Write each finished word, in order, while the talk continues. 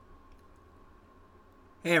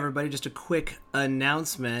Hey everybody, just a quick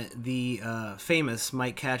announcement. The famous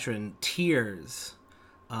Mike Catron tiers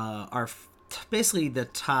are basically the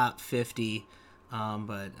top 50,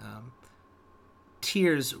 but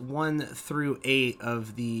tiers 1 through 8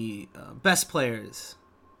 of the best players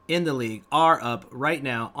in the league are up right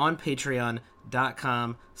now on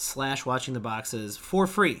patreon.com/watching the boxes for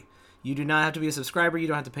free. You do not have to be a subscriber. You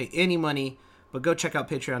don't have to pay any money, but go check out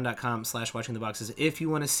patreon.com/watching the boxes if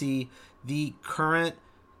you want to see the current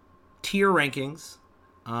tier rankings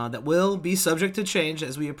that will be subject to change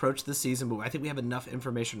as we approach the season, but I think we have enough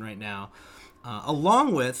information right now,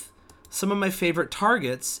 along with some of my favorite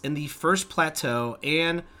targets in the first plateau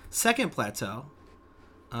and second plateau,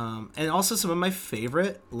 and also some of my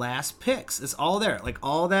favorite last picks. It's all there. Like,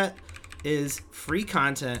 all that is free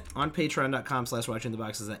content on patreon.com/watching the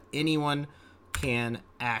boxes that anyone can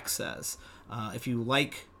access. If you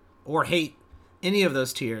like or hate any of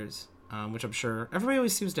those tiers, which I'm sure everybody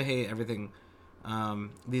always seems to hate everything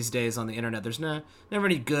these days on the internet. There's never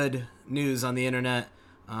any good news on the internet.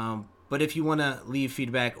 But if you want to leave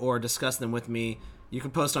feedback or discuss them with me, you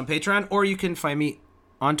can post on Patreon, or you can find me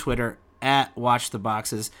on Twitter at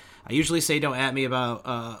WatchTheBoxes. I usually say don't at me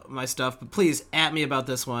about my stuff, but please at me about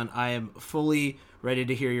this one. I am fully ready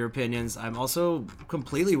to hear your opinions. I'm also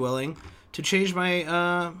completely willing to change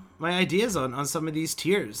my my ideas on some of these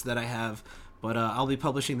tiers that I have. But I'll be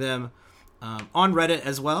publishing them on Reddit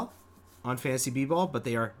as well, on Fantasy B-Ball, but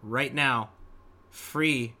they are right now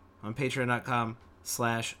free on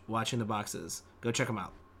patreon.com/watching the boxes. Go check them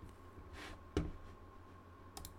out.